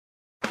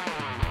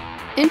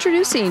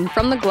Introducing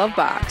From the Glove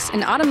Box,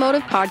 an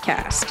automotive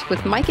podcast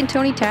with Mike and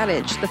Tony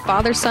Tavage, the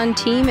father-son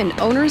team and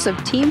owners of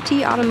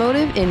TMT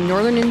Automotive in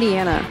Northern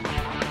Indiana.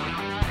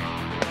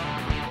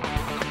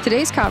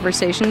 Today's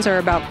conversations are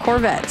about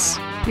Corvettes,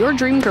 your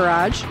dream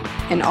garage,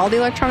 and all the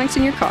electronics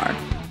in your car.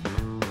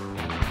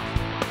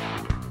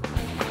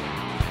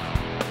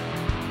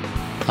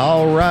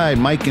 All right,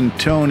 Mike and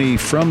Tony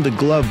from the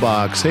Glove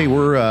Box. Hey,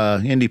 we're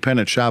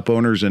independent shop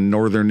owners in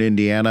Northern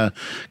Indiana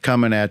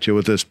coming at you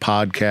with this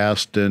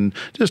podcast and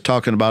just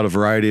talking about a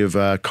variety of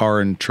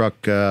car and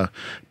truck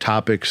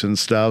topics and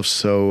stuff.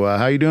 So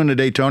how you doing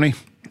today, Tony?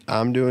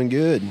 I'm doing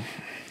good.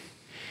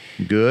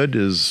 Good?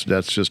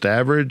 That's just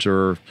average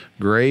or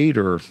great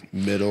or?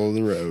 Middle of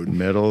the road.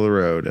 Middle of the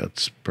road.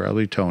 That's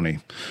probably Tony.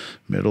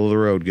 Middle of the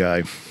road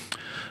guy.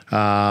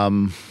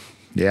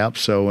 Yeah.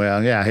 So,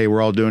 hey,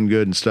 we're all doing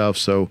good and stuff.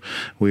 So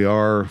we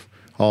are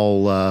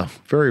all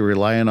very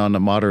reliant on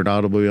the modern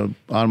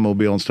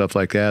automobile and stuff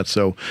like that.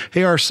 So,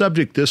 hey, our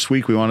subject this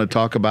week we want to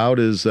talk about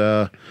is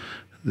the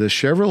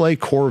Chevrolet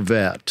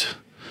Corvette.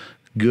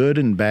 Good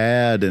and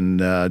bad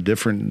and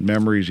different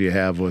memories you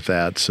have with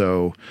that.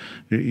 So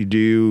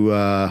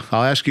I'll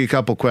ask you a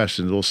couple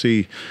questions. We'll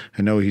see.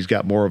 I know he's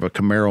got more of a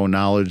Camaro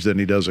knowledge than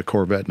he does a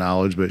Corvette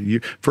knowledge, but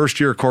first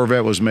year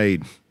Corvette was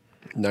made?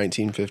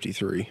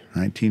 1953.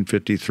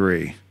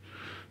 1953.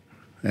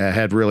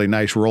 Had really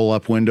nice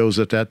roll-up windows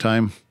at that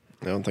time.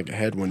 I don't think it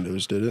had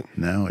windows, did it?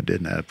 No, it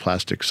didn't. It had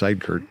plastic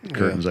side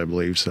curtains, I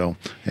believe. So,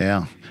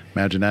 yeah,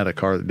 imagine that, a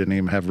car that didn't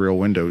even have real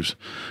windows.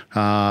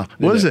 What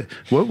was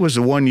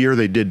the one year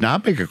they did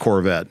not make a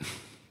Corvette?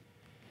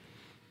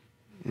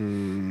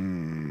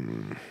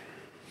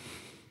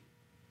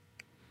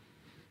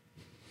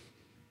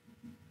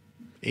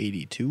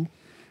 82?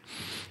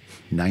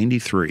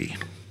 93.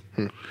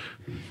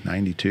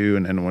 92,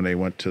 and then when they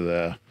went to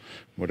the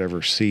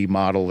whatever C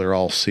model, they're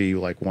all C,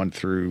 like 1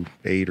 through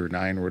 8 or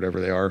 9 or whatever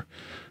they are.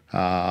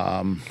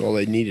 Well,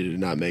 they needed to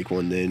not make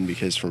one then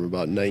because from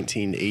about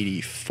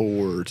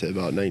 1984 to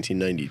about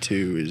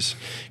 1992 is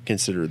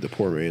considered the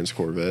poor man's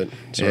Corvette.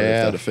 Sorry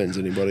if that offends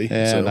anybody.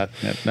 Yeah,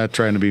 so. not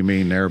trying to be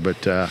mean there,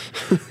 but that's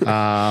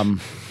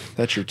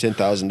your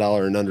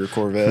 $10,000 and under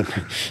Corvette.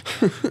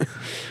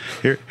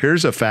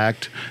 Here's a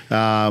fact.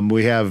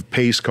 We have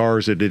pace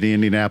cars at the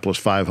Indianapolis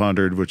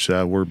 500, which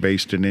we're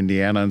based in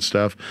Indiana and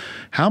stuff.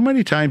 How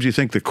many times do you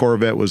think the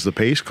Corvette was the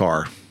pace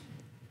car?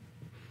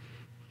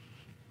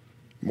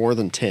 More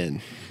than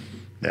 10.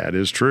 That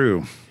is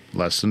true.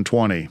 Less than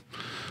 20.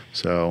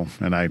 So,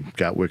 and I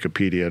got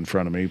Wikipedia in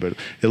front of me, but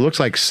it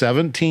looks like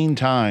 17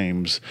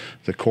 times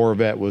the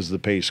Corvette was the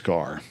pace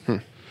car.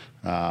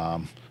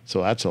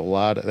 So that's a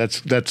lot.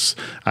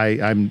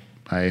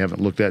 I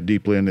haven't looked that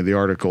deeply into the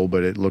article,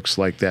 but it looks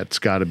like that's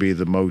got to be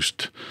the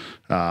most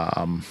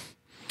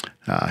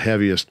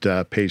heaviest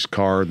pace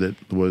car that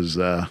was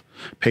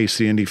paced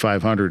the Indy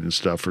 500 and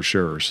stuff for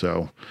sure.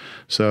 So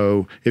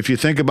if you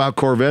think about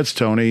Corvettes,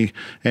 Tony,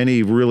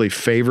 any really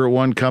favorite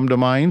one come to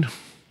mind?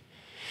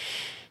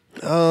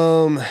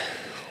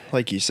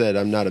 Like you said,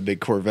 I'm not a big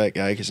Corvette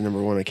guy because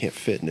number one, I can't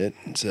fit in it.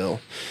 So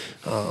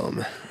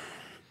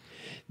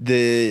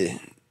the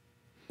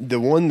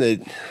one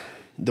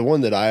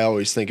that I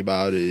always think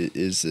about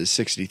is the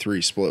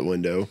 63 split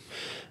window,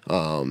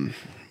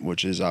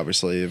 which is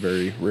obviously a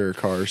very rare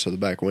car. So the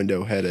back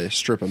window had a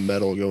strip of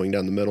metal going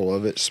down the middle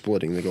of it,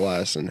 splitting the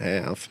glass in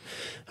half.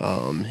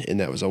 And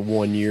that was a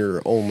 1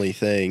 year only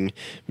thing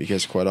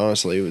because quite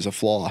honestly, it was a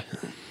flaw.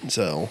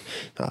 So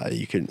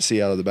you couldn't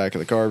see out of the back of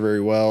the car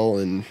very well.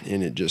 And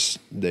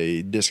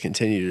they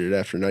discontinued it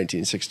after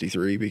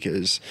 1963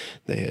 because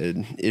they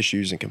had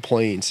issues and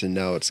complaints. And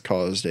now it's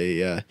caused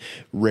a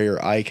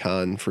rare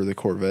icon for the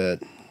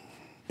Corvette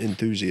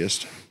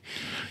enthusiast.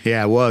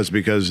 Yeah, it was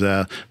because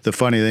the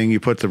funny thing, you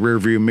put the rear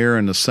view mirror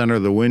in the center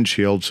of the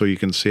windshield so you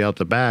can see out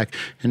the back,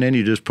 and then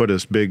you just put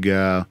this big,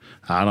 I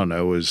don't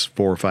know, it was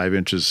 4 or 5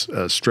 inches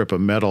strip of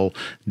metal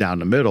down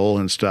the middle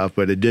and stuff,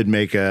 but it did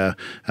make a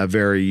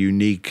very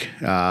unique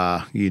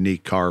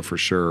car for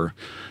sure.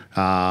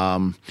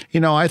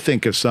 I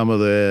think of some of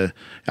the,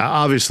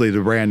 obviously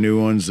the brand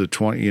new ones, the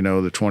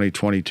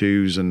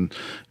 2022s and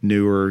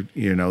newer,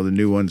 the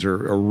new ones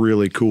are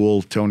really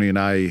cool. Tony and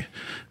I,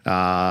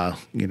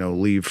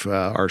 leave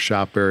our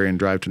shop area and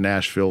drive to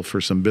Nashville for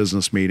some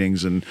business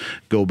meetings and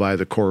go by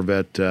the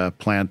Corvette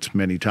plant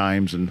many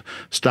times and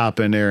stop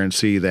in there and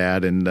see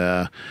that. And,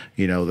 the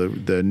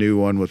new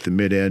one with the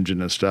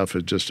mid-engine and stuff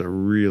is just a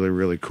really,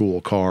 really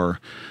cool car.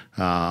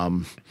 I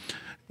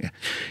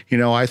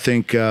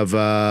think of,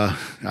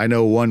 I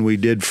know one we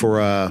did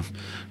for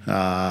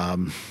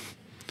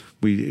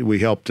we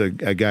helped a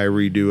guy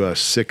redo a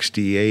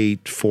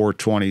 68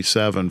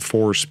 427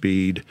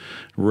 4-speed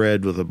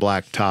red with a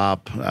black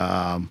top.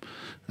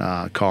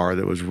 car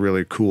that was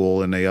really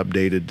cool, and they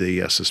updated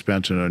the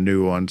suspension, a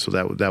new one. So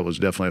that was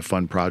definitely a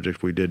fun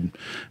project we did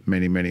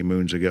many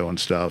moons ago and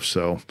stuff.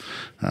 So,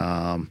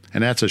 and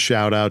that's a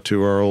shout out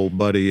to our old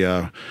buddy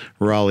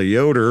Raleigh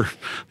Yoder.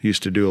 He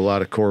used to do a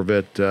lot of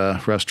Corvette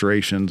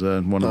restorations.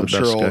 One of the best.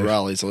 I'm sure old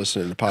Raleigh's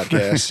listening to the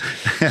podcast.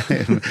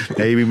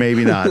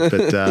 maybe not,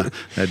 but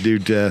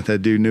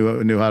that dude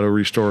knew how to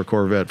restore a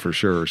Corvette for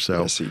sure.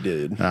 So yes, he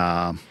did.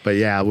 But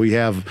yeah, we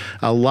have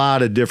a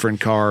lot of different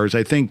cars.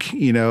 I think,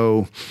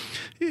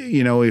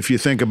 if you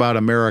think about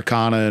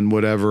Americana and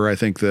whatever, I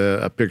think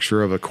a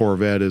picture of a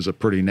Corvette is a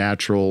pretty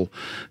natural,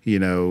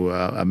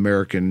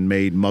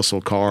 American-made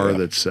muscle car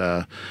that's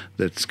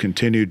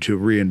continued to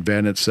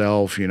reinvent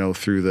itself,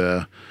 through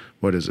the.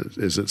 What is it?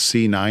 Is it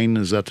C9?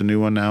 Is that the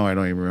new one now? I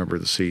don't even remember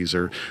the C's.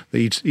 Or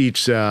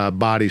each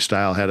body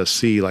style had a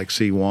C, like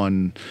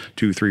C1,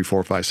 2, 3,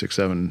 4, 5, 6,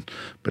 7.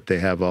 But they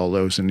have all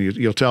those, and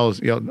you'll tell.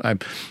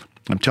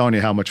 I'm telling you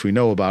how much we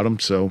know about them.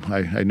 So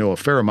I know a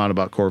fair amount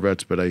about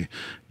Corvettes, but I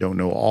don't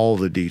know all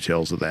the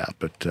details of that.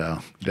 But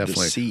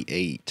definitely the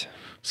C8.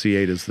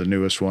 C8 is the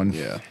newest one.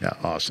 Yeah. Yeah.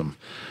 Awesome.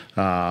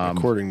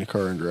 According to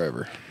Car and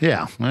Driver.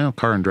 Yeah, well,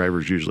 Car and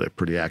Driver is usually a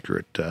pretty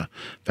accurate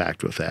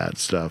fact with that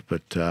stuff.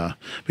 But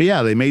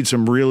yeah, they made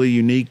some really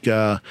unique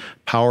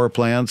power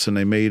plants, and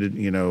they made it,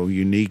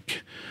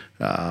 unique,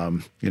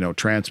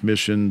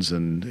 transmissions,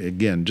 and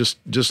again,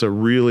 just a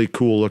really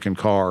cool looking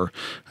car.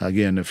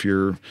 Again, if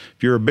you're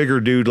a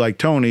bigger dude like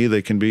Tony,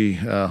 they can be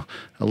a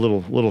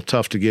little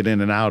tough to get in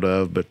and out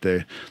of, but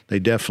they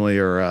definitely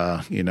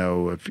are.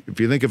 If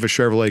you think of a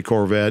Chevrolet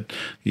Corvette,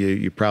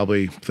 you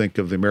probably think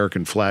of the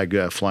American flag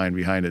flying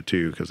behind it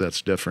too, because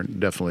that's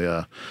definitely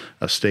a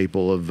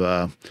staple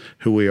of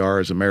who we are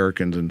as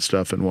Americans and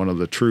stuff, and one of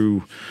the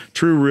true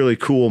really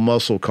cool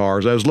muscle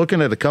cars. I was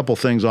looking at a couple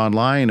things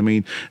online. I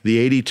mean, the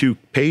 82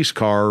 pace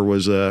car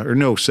was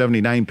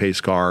 79 pace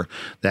car.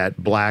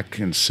 That black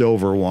and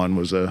silver one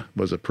was a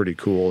pretty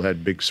cool.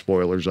 Had big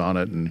spoilers on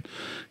it, and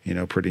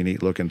pretty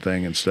neat looking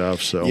thing and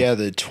stuff. So yeah,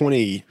 the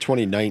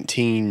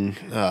 2019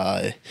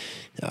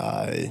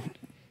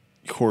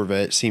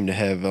 Corvette seemed to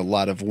have a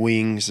lot of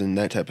wings and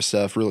that type of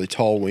stuff, really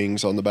tall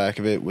wings on the back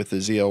of it with the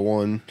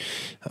ZL1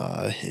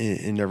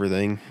 and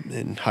everything,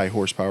 and high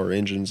horsepower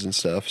engines and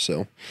stuff.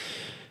 So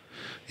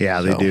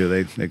yeah, they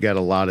do. They got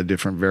a lot of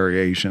different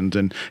variations.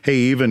 And hey,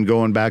 even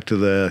going back to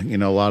the,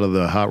 a lot of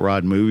the hot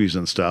rod movies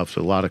and stuff,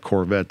 a lot of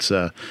Corvettes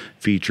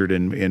featured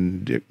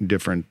in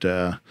different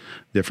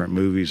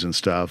movies and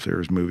stuff. There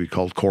was a movie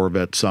called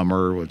Corvette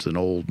Summer, was an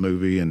old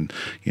movie, and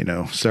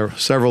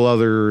several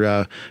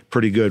other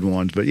pretty good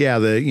ones. But yeah,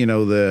 the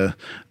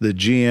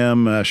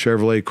GM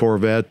Chevrolet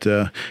Corvette,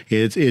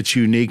 its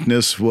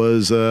uniqueness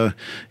was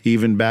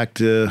even back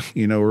to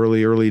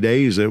early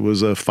days. It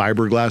was a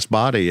fiberglass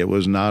body. It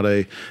was not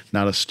a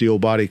steel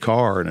body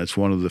car, and it's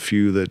one of the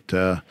few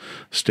that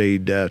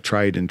stayed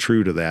tried and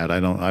true to that.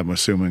 I'm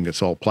assuming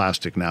it's all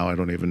plastic now. I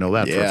don't even know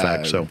that for a fact.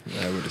 So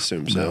I would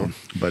assume so.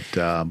 But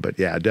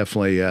yeah,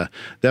 definitely a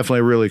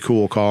really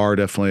cool car.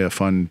 Definitely a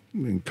fun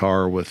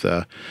car with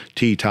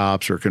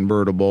T-tops or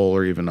convertible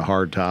or even a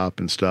hard top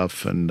and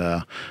stuff, and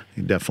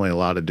definitely a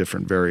lot of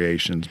different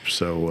variations.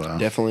 So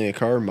definitely a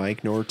car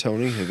Mike nor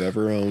Tony have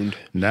ever owned.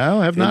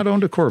 No, I have not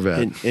owned a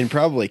Corvette, and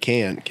probably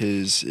can't,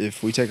 because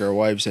if we take our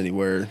wives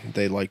anywhere,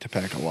 they like to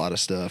pack a lot of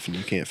stuff, and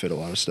you can't fit a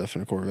lot of stuff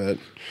in a Corvette.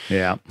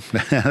 Yeah,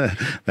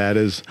 that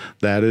is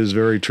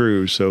very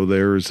true. So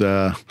there's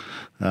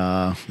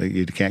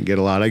you can't get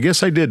a lot. I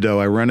guess I did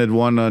though. I rented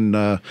one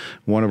on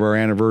one of our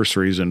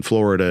anniversaries in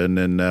Florida, and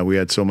then we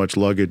had so much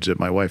luggage that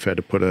my wife had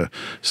to put a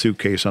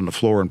suitcase on the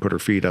floor and put her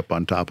feet up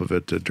on top of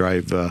it to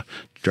drive to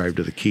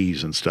the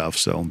Keys and stuff.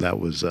 So that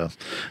was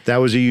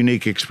a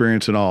unique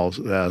experience and all.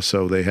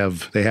 So they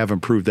have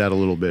improved that a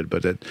little bit,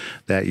 but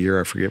that year,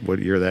 I forget what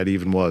year that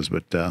even was,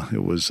 but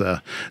it was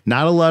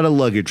not a lot of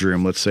luggage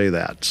room, let's say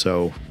that.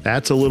 So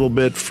that's a little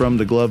bit from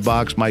the glove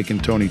box, Mike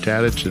and Tony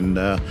Tadich, and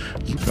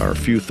our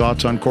few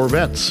thoughts on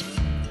Corvettes.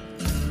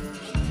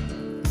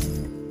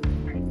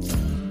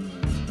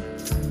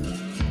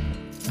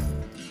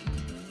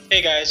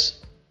 Hey guys,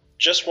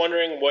 just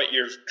wondering what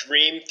your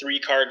dream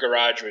 3-car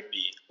garage would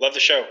be. Love the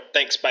show.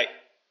 Thanks. Bye.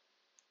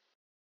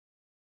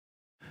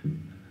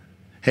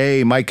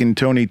 Hey, Mike and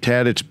Tony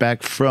Tadich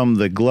back from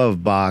the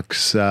glove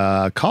box.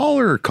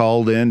 Caller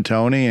called in,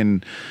 Tony,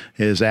 and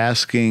is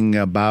asking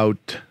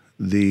about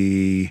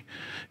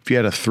if you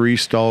had a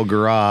 3-stall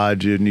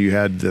garage and you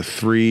had the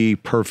 3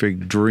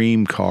 perfect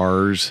dream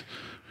cars,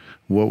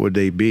 what would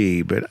they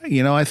be? But,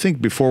 I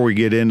think before we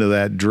get into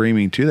that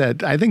dreaming to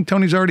that, I think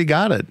Tony's already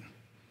got it,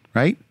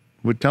 right?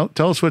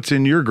 Tell us what's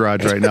in your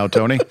garage right now,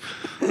 Tony.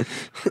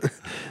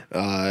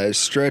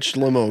 Stretched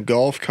limo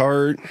golf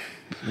cart,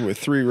 with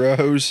 3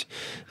 rows,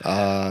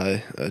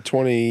 a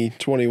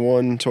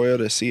 2021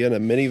 Toyota Sienna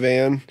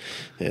minivan,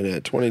 and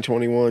a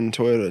 2021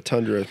 Toyota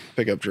Tundra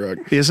pickup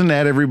truck. Isn't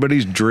that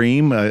everybody's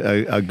dream?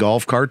 A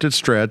golf cart that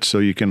stretch so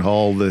you can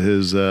haul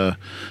his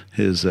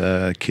kids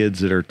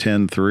that are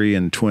 10, 3,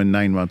 and twin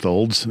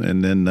 9-month-olds,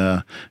 and then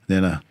a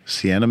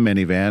Sienna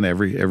minivan.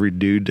 Every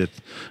dude that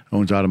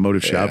owns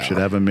automotive shop should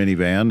have a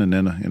minivan, and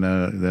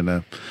then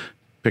a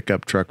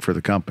pickup truck for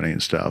the company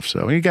and stuff.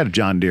 So you got a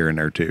John Deere in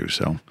there too.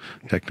 So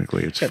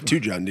technically it's got 2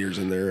 John Deeres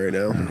in there right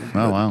now.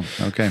 Oh, wow.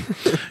 Okay,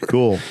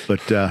 cool.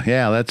 But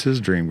yeah, that's his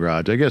dream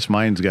garage. I guess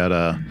mine's got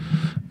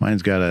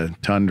a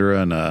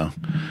Tundra and a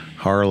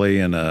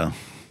Harley and a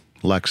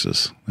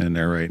Lexus in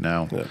there right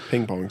now. Yeah,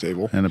 ping pong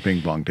table. And a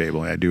ping pong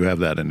table. I do have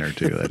that in there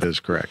too. That is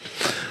correct.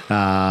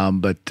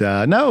 But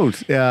no,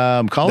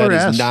 caller that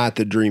is asked. not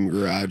the dream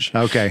garage.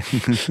 Okay.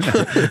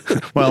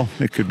 Well,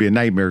 it could be a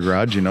nightmare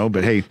garage,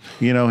 but hey,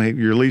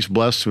 you're at least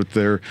blessed with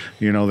they're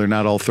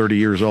not all 30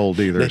 years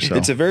old either. So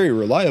it's a very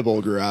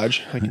reliable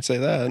garage. I can say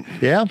that.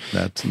 Yeah,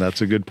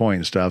 that's a good point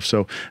and stuff.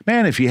 So,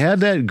 man, if you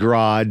had that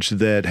garage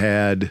that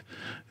had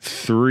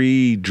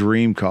 3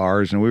 dream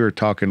cars, and we were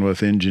talking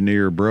with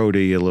engineer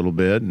Brody a little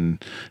bit,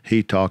 and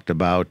he talked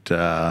about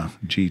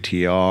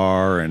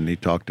GTR, and he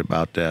talked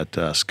about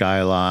that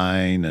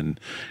Skyline,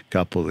 and a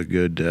couple of the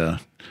good,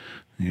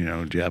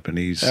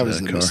 Japanese. That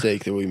was the car.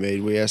 mistake that we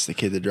made. We asked the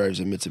kid that drives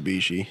a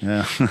Mitsubishi.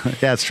 Yeah,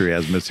 that's true. He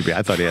has Mitsubishi.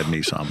 I thought he had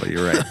Nissan, but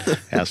you're right.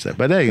 Asked that,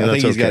 but hey, I that's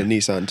think he's okay. got a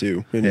Nissan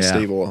too in his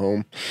stable at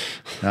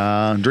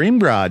home. Dream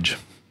garage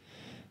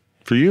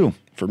for you.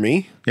 For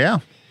me, Yeah.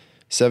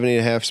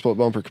 70.5 split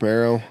bumper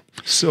Camaro.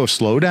 So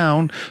slow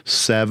down,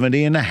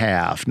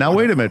 70.5. Now,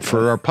 wait a minute.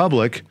 For our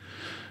public,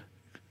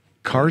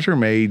 cars are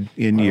made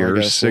in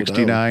years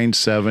 69,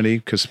 70,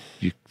 because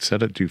you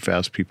said it too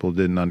fast. People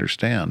didn't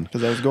understand.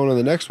 Because I was going to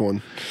the next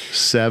one.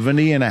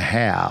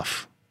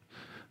 70.5.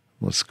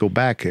 Let's go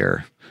back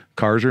here.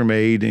 Cars are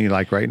made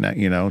like right now,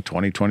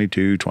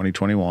 2022,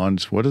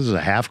 2021s. What is a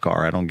half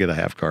car? I don't get a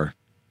half car.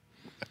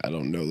 I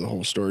don't know the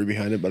whole story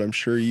behind it, but I'm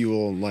sure you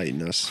will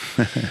enlighten us.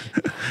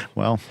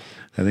 Well,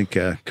 I think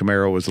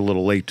Camaro was a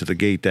little late to the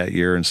gate that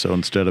year, and so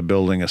instead of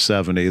building a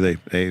 70,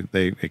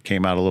 it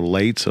came out a little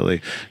late, so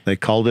they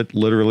called it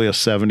literally a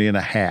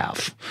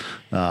 70.5,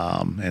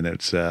 and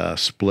it's a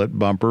split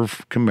bumper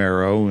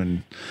Camaro,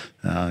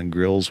 and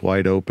grill's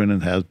wide open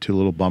and has 2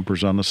 little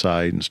bumpers on the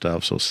side and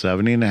stuff. So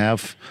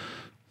 70.5.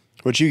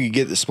 Which you could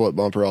get the split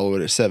bumper all the way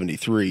to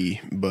 73,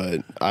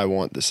 but I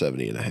want the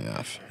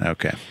 70.5.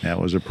 Okay,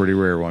 that was a pretty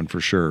rare one for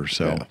sure.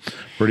 So,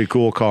 pretty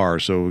cool car.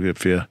 So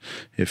if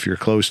you're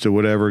close to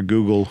whatever,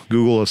 Google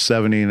a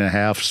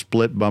 70.5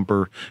 split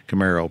bumper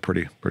Camaro.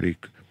 Pretty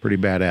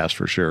badass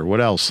for sure. What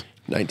else?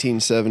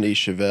 1970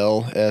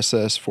 Chevelle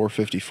SS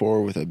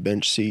 454 with a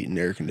bench seat and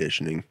air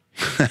conditioning.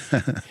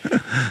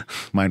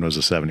 Mine was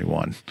a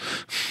 71.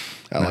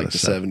 I like the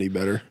 70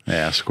 better.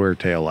 Yeah, square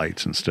tail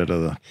lights instead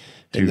of the.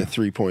 And the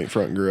 3-point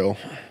front grille.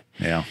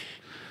 Yeah.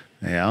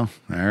 All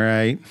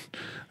right.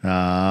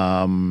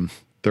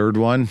 Third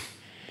one.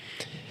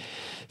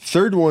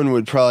 Third one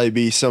would probably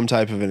be some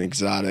type of an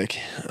exotic,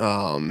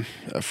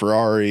 a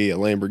Ferrari, a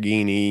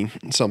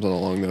Lamborghini, something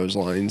along those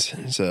lines.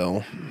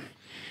 So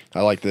I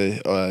like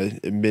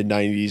the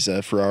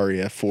mid-90s Ferrari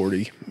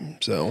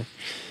F40. So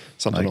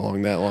something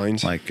along that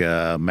lines. Like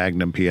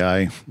Magnum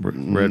PI, red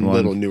one? A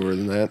little newer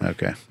than that.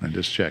 Okay. I'm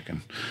just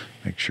checking.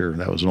 Make sure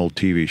that was an old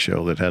TV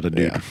show that had a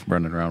dude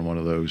running around one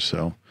of those.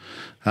 So,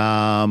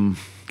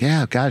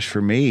 gosh,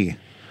 for me,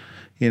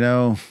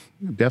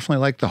 definitely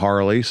like the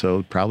Harley.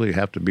 So probably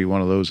have to be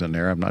one of those in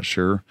there. I'm not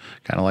sure.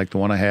 Kind of like the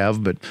one I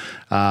have, but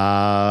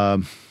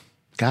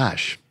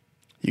gosh.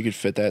 You could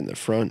fit that in the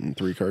front and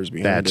 3 cars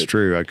behind That's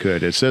true. I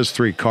could. It says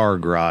 3-car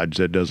garage.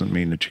 That doesn't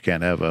mean that you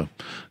can't have a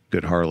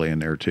good Harley in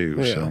there too.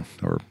 Yeah.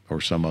 So, or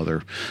some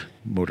other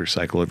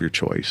motorcycle of your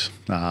choice.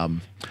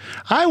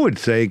 I would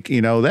think,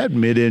 that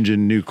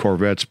mid-engine new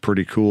Corvette's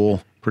pretty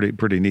cool.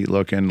 Pretty neat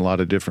looking. A lot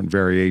of different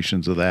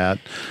variations of that.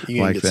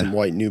 You can get some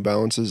white New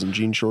Balances and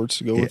jean shorts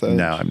to go with that?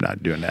 No, I'm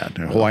not doing that.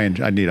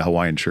 Hawaiian. I need a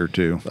Hawaiian shirt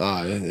too.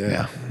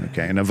 Yeah.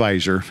 Okay, and a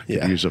visor. You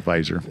Yeah. could use a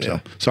visor. Yeah.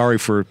 So sorry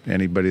for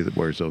anybody that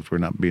wears those. We're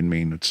not being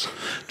mean. It's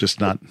just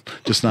not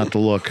the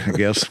look, I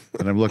guess,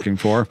 that I'm looking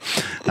for.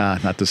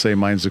 Not to say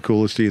mine's the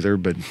coolest either,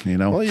 but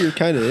Well, you're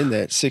kind of in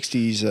that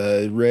 60s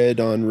red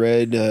on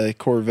red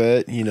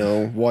Corvette,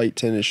 white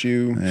tennis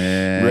shoe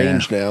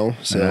range now.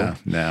 So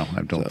no,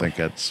 I don't think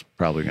that's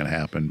probably going to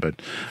happen, but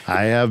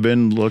I have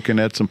been looking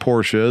at some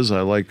Porsches.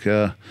 I like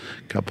a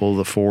couple of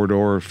the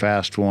 4-door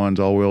fast ones,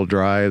 all-wheel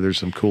drive. There's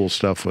some cool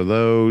stuff with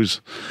those.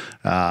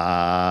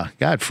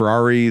 Got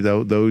Ferrari,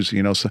 those,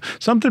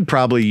 something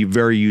probably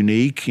very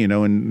unique.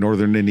 In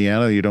northern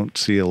Indiana, you don't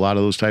see a lot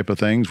of those type of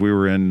things. We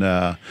were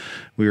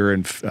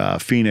in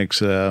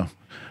Phoenix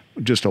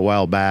just a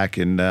while back,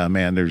 and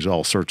man, there's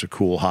all sorts of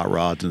cool hot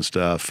rods and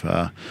stuff.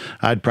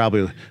 I'd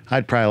probably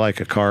like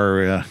a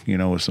car,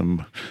 with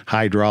some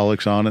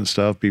hydraulics on it and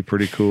stuff. Be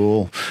pretty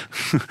cool.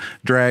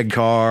 Drag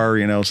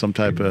car, some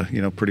type of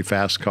pretty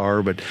fast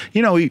car. But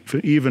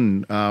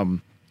even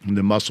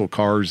muscle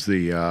cars,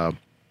 the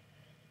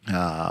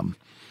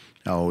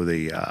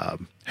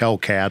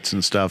Hellcats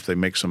and stuff. They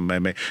make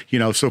some,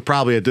 so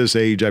probably at this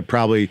age, I'd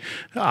probably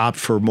opt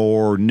for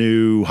more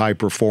new high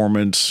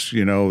performance,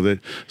 that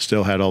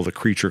still had all the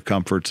creature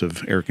comforts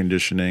of air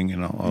conditioning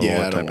and all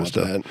that type of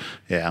stuff. That.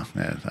 Yeah.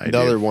 The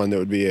other one that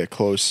would be a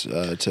close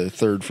to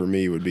third for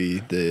me would be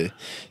the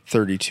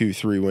 32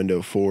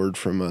 3-window Ford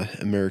from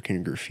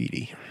American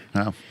Graffiti.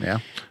 Oh, yeah.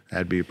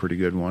 That'd be a pretty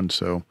good one.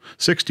 So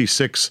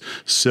 66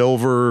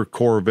 silver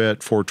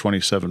Corvette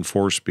 427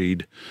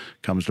 4-speed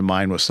comes to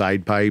mind with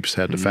side pipes,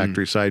 had the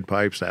factory side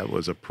pipes. That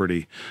was a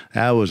pretty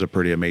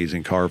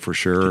amazing car for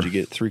sure. Did you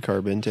get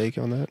 3-carb intake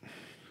on that?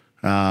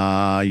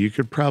 You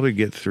could probably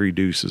get 3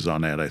 deuces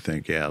on that, I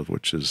think,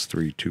 which is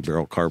 3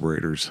 2-barrel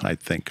carburetors, I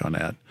think, on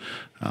that.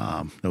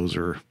 Those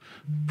are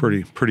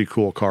pretty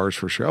cool cars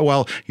for sure.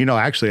 Well,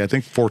 actually, I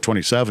think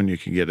 427 you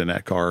can get in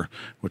that car,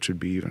 which would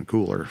be even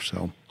cooler.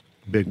 So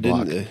big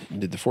block.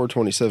 Did the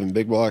 427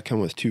 big block come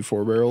with 2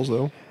 4-barrels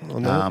though?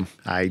 On that?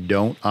 I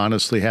don't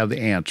honestly have the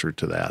answer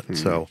to that.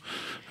 So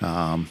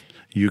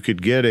you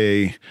could get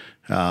a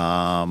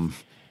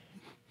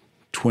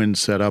twin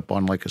setup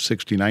on like a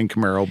 69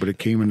 Camaro, but it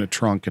came in a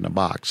trunk in a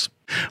box.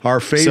 Our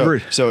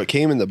favorite. So it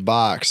came in the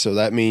box. So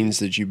that means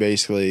that you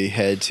basically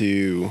had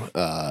to.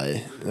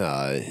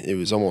 It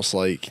was almost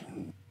like,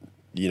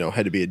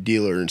 had to be a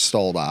dealer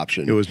installed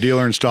option. It was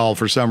dealer installed.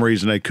 For some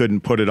reason, they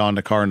couldn't put it on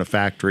the car in the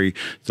factory,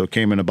 so it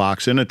came in a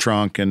box in a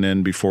trunk, and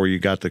then before you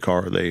got the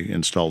car, they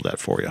installed that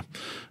for you.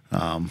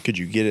 Could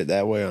you get it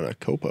that way on a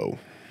Copo?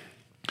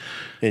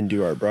 And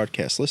do our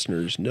broadcast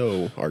listeners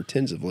know, our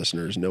tens of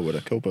listeners know what a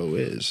Copo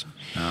is?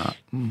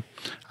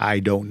 I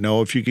don't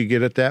know if you could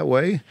get it that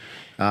way.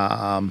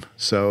 And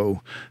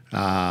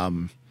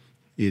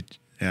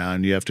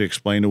you have to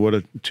explain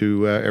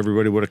to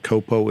everybody what a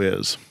Copo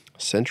is.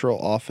 Central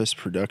Office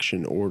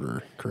Production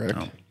Order, correct?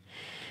 Oh,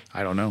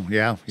 I don't know.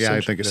 Yeah, I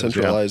think it is.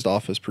 Centralized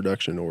Office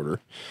Production Order.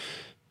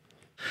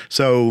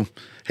 So,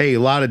 hey, a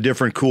lot of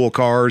different cool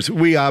cars.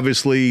 We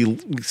obviously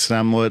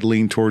somewhat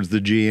lean towards the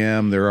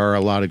GM. There are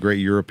a lot of great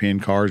European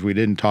cars. We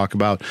didn't talk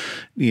about,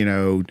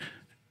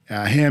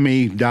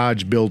 Hemi.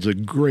 Dodge builds a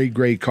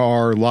great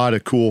car. A lot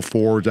of cool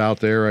Fords out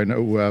there. I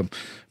know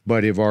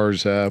buddy of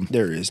ours.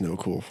 There is no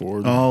cool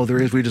Ford. Oh,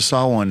 there is. We just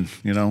saw one,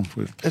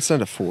 It's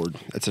not a Ford.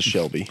 It's a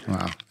Shelby.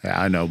 Wow.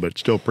 Yeah, I know, but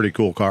still a pretty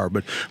cool car.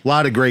 But a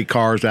lot of great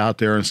cars out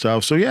there and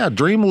stuff. So, yeah,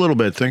 dream a little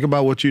bit. Think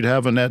about what you'd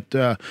have in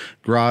that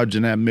garage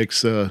and that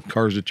mix of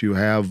cars that you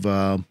have.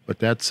 But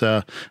that's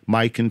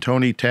Mike and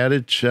Tony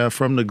Tadich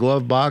from the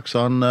Glove Box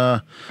on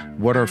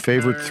what our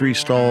favorite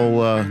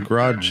 3-stall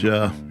garage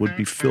would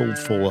be filled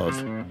full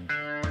of.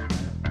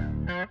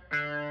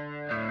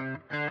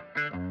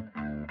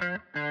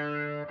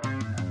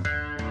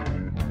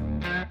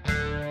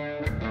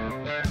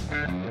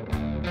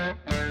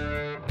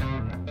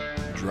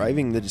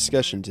 Driving the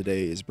discussion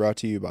today is brought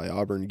to you by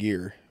Auburn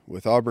Gear.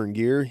 With Auburn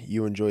Gear,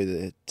 you enjoy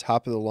the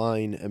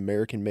top-of-the-line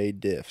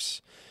American-made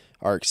diffs.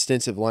 Our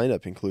extensive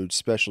lineup includes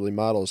specialty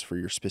models for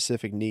your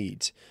specific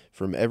needs,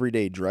 from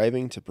everyday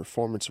driving to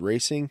performance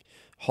racing,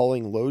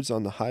 hauling loads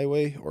on the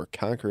highway, or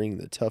conquering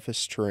the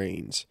toughest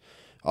terrains.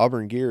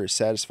 Auburn Gear has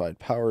satisfied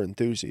power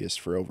enthusiasts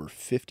for over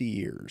 50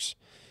 years.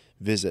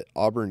 Visit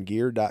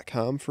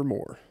auburngear.com for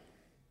more.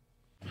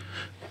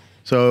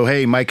 So,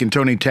 hey, Mike and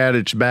Tony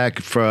Tadich back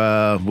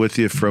with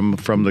you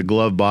from the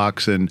Glove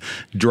Box and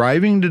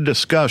driving the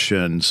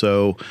discussion.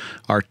 So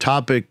our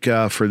topic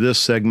for this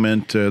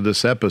segment,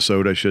 this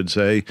episode, I should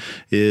say,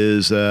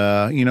 is,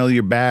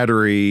 your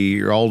battery,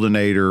 your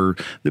alternator,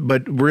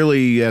 but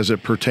really as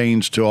it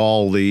pertains to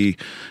all the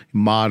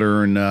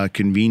modern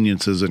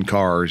conveniences in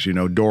cars,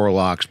 door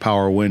locks,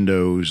 power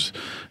windows,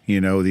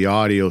 the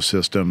audio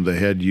system, the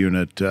head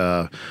unit,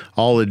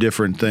 all the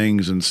different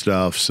things and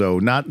stuff. So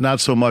not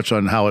so much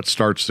on how it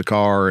starts the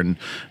car and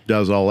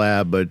does all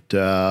that, but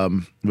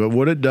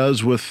what it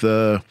does with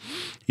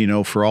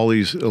for all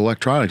these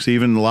electronics.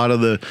 Even a lot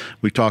of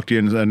we talked to you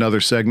in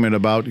another segment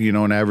about,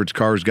 an average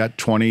car's got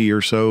 20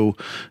 or so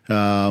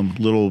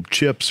little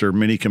chips or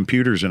mini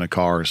computers in a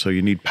car. So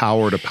you need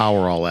power to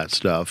power all that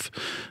stuff.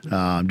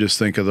 Just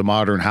think of the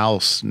modern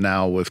house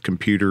now with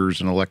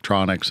computers and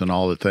electronics and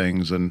all the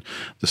things and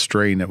the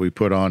strain that we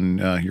put on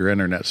your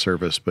internet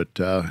service. But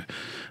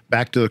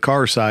back to the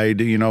car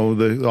side, all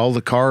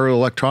the car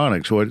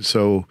electronics.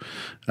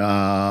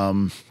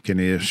 Can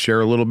you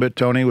share a little bit,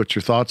 Tony, what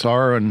your thoughts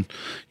are and,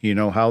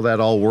 how that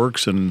all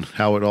works and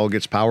how it all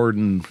gets powered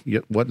and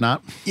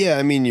whatnot? Yeah,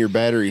 I mean, your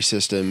battery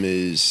system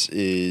is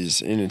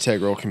an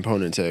integral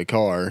component to a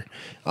car.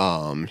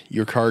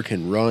 Your car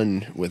can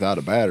run without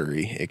a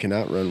battery. It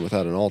cannot run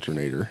without an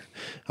alternator.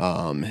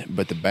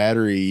 But the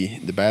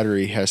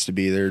battery has to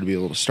be there to be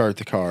able to start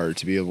the car,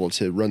 to be able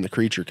to run the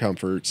creature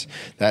comforts,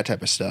 that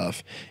type of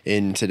stuff.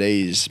 In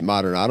today's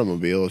modern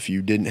automobile, if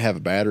you didn't have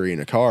a battery in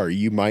a car,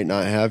 you might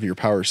not have your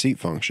power seat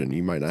function.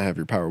 You might not have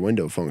your power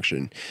window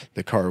function.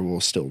 The car will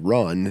still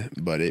run,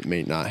 but it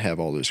may not have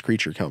all those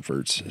creature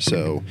comforts.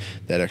 So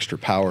that extra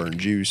power and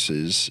juice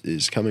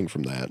is coming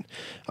from that.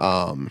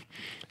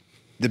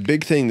 the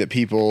big thing that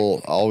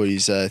people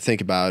always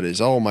think about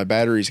is, oh, my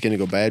battery's going to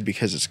go bad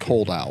because it's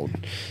cold out,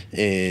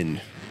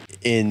 and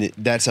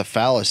that's a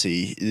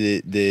fallacy.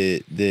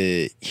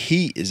 The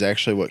heat is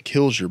actually what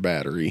kills your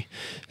battery.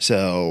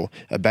 So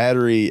a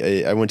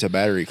battery, I went to a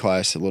battery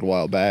class a little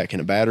while back,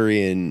 and a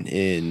battery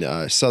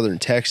in southern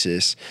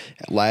Texas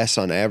lasts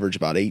on average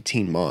about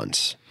 18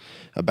 months.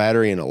 A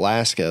battery in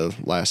Alaska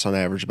lasts on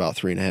average about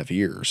 3.5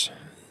 years.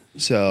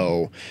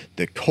 So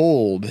the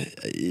cold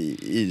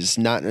is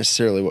not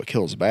necessarily what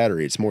kills a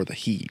battery. It's more the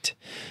heat.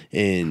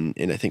 And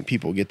I think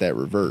people get that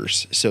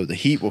reverse. So the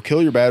heat will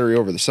kill your battery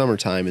over the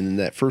summertime, and then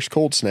that first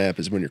cold snap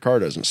is when your car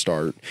doesn't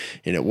start.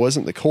 And it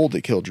wasn't the cold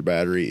that killed your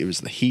battery. It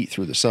was the heat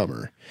through the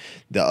summer.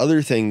 The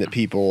other thing that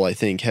people, I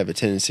think, have a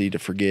tendency to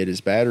forget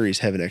is batteries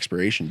have an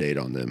expiration date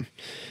on them.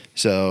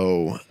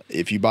 So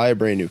if you buy a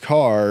brand new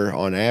car,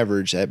 on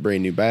average, that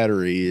brand new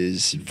battery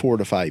is 4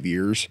 to 5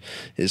 years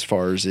as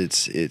far as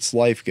its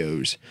life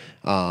goes.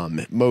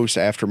 Most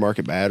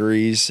aftermarket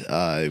batteries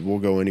will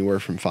go anywhere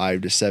from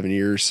 5 to 7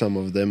 years. Some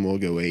of them will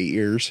go 8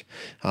 years.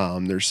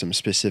 There's some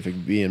specific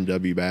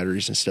BMW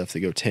batteries and stuff that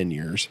go 10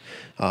 years.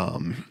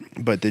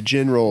 But the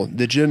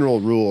general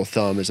rule of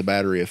thumb is a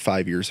battery of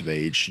 5 years of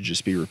age should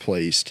just be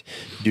replaced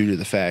due to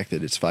the fact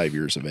that it's 5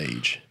 years of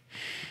age.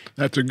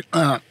 That's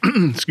a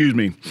excuse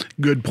me,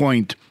 good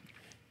point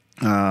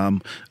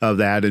of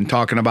that, and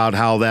talking about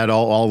how that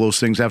all those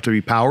things have to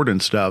be powered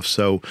and stuff.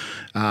 So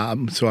I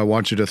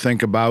want you to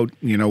think about,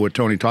 what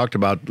Tony talked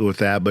about with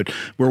that. But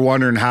we're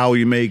wondering how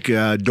you make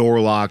door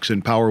locks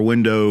and power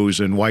windows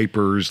and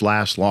wipers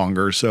last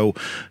longer. So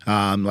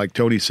like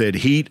Tony said,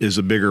 heat is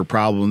a bigger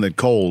problem than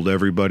cold.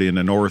 Everybody in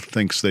the north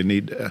thinks they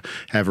need to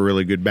have a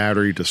really good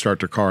battery to start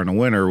their car in the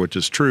winter, which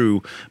is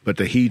true. But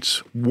the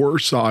heat's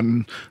worse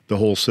on the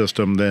whole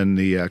system than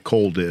the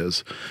cold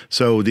is.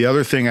 So the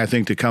other thing I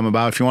think to come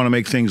about, if you want to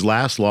make things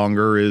last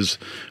longer, is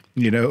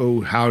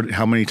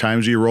how many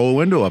times do you roll a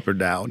window up or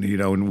down?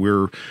 And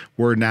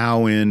we're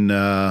now in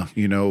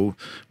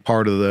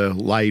part of the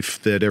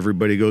life that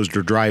everybody goes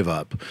to drive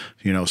up.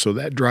 So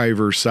that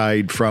driver's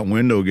side front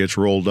window gets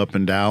rolled up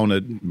and down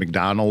at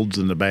McDonald's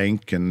and the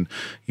bank and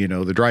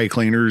the dry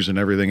cleaners and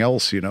everything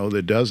else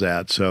that does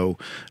that. So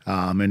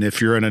and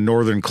if you're in a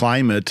northern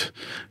climate,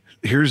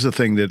 here's the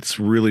thing that's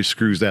really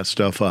screws that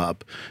stuff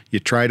up. You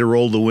try to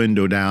roll the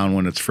window down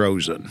when it's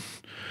frozen.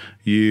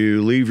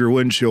 You leave your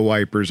windshield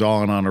wipers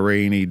on a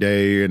rainy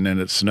day, and then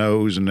it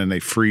snows, and then they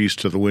freeze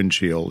to the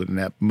windshield, and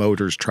that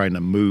motor's trying to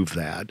move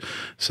that.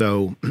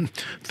 So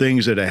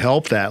things that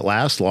help that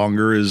last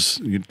longer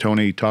is,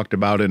 Tony talked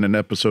about in an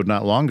episode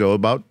not long ago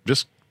about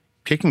just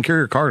taking care of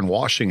your car and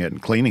washing it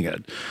and cleaning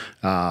it.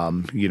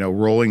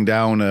 Rolling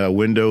down a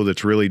window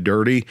that's really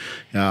dirty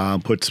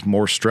puts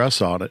more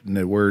stress on it, and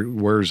it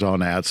wears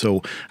on that.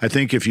 So I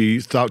think if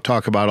you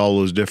talk about all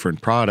those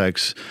different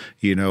products,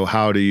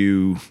 how do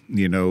you,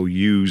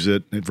 use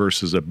it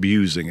versus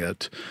abusing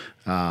it?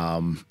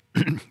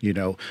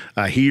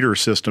 A heater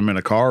system in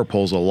a car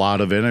pulls a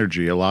lot of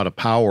energy, a lot of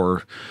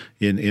power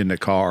in the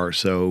car.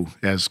 So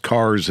as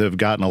cars have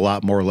gotten a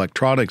lot more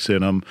electronics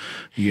in them,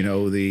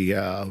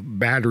 the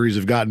batteries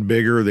have gotten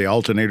bigger, the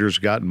alternators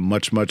have gotten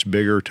much, much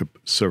bigger to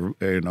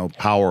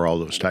power all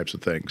those types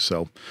of things.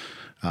 So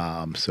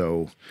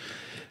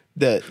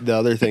The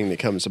other thing that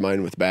comes to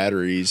mind with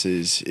batteries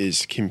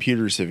is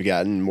computers have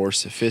gotten more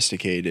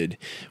sophisticated.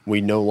 We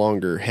no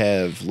longer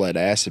have lead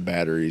acid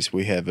batteries.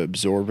 We have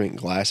absorbent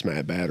glass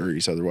mat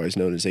batteries, otherwise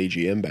known as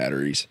AGM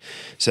batteries.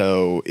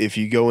 So if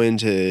you go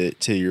into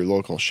your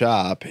local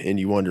shop and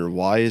you wonder,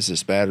 why is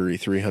this battery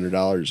 $300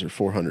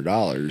 or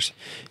 $400?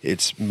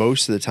 It's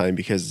most of the time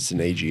because it's an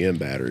AGM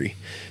battery.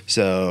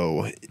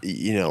 So,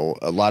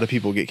 a lot of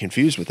people get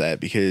confused with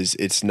that because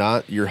it's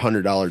not your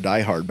 $100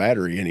 diehard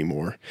battery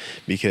anymore,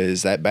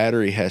 because that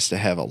battery has to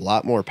have a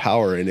lot more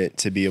power in it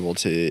to be able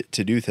to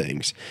do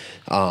things.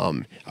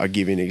 I'll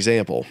give you an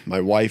example.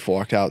 My wife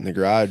walked out in the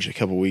garage a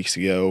couple weeks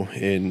ago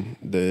in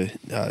the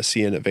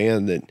Sienna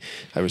van that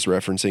I was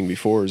referencing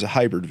before. It was a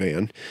hybrid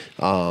van.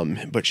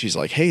 But she's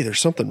like, hey, there's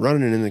something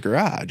running in the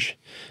garage.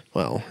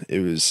 Well,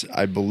 it was,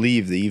 I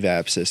believe the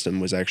evap system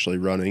was actually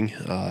running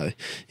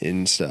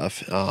in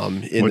stuff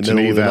in What's the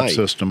middle of the night.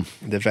 System?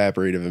 The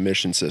evaporative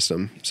emission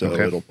system. So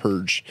it'll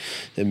purge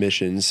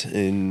emissions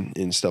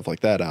and stuff like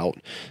that out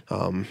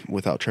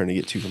without trying to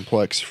get too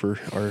complex for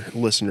our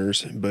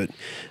listeners. But,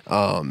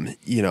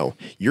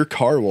 your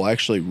car will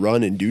actually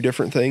run and do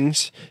different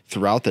things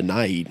throughout the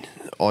night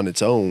on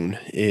its own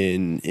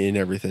in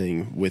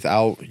everything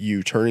without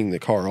you turning the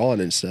car on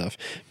and stuff,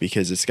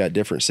 because it's got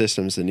different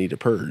systems that need to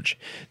purge.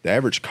 The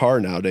average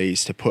car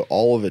nowadays, to put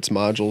all of its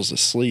modules to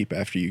sleep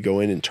after you go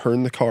in and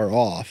turn the car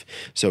off,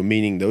 so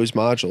meaning those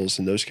modules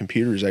and those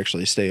computers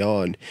actually stay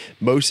on,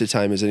 most of the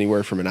time is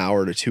anywhere from an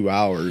hour to 2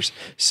 hours.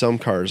 Some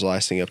cars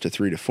lasting up to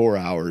 3 to 4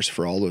 hours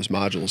for all those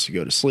modules to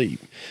go to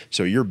sleep.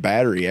 So your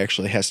battery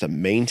actually has to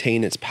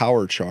maintain its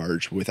power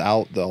charge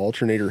without the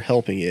alternator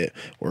helping it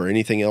or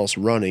anything else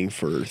running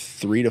for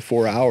 3 to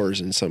 4 hours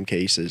in some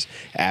cases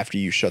after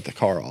you shut the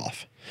car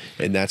off.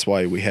 And that's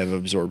why we have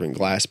absorbent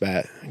glass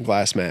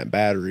mat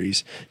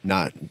batteries,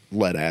 not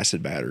lead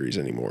acid batteries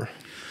anymore.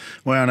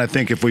 Well, and I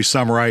think if we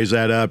summarize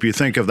that up, you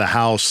think of the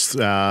house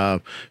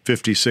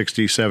 50,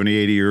 60, 70,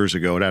 80 years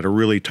ago. It had a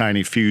really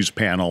tiny fuse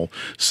panel,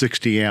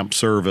 60 amp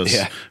service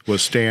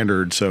was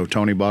standard. So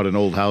Tony bought an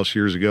old house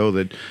years ago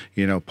that,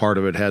 part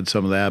of it had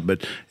some of that,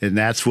 and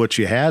that's what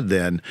you had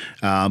then.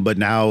 But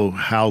now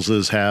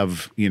houses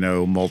have,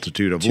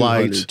 multitude of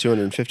lights.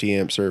 250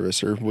 amp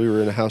service. Or we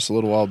were in a house a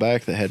little while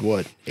back that had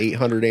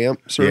 800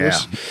 amp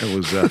service? Yeah, it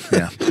was,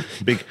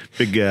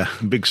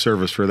 big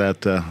service for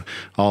that,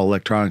 all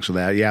electronics for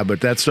that. Yeah, but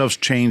that stuff's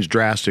changed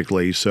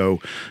drastically. So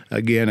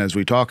again, as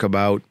we talk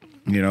about,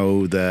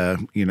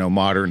 the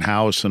modern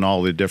house and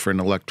all the different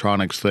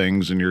electronics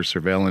things and your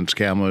surveillance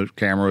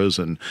cameras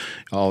and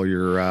all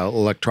your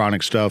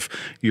electronic stuff,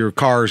 your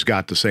car's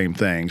got the same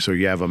thing. So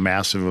you have a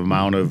massive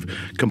amount of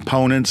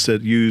components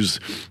that use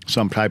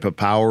some type of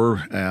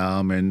power,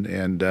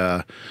 and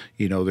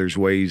there's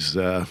ways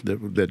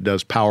that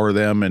does power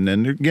them, and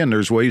then again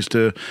there's ways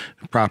to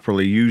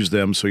properly use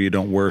them so you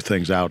don't wear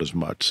things out as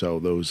much. So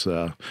those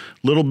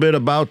little bit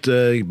about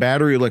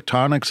battery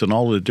electronics and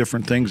all the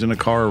different things in a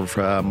car of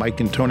Mike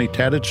and Tony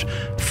Tadich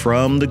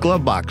from the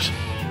Glove Box.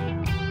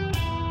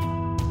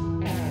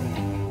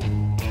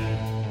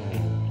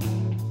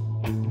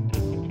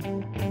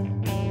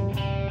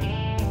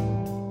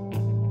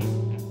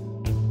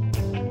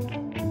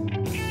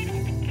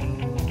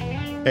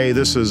 Hey,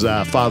 this is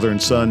father and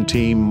son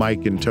team,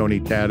 Mike and Tony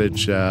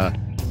Tadich.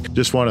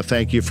 Just want to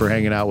thank you for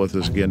hanging out with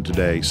us again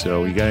today.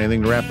 So you got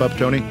anything to wrap up,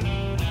 Tony?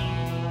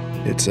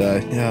 It's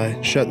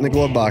shutting the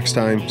glove box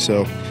time.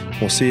 So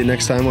we'll see you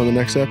next time on the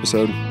next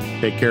episode.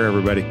 Take care,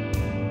 everybody.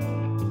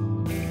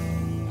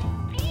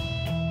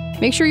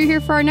 Make sure you're here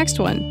for our next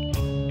one.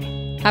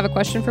 Have a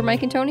question for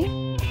Mike and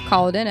Tony?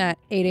 Call it in at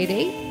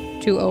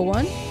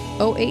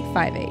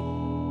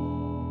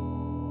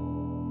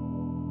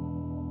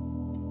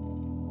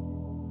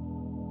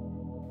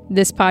 888-201-0858.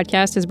 This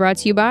podcast is brought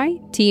to you by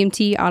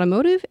TMT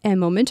Automotive and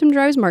Momentum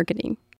Drives Marketing.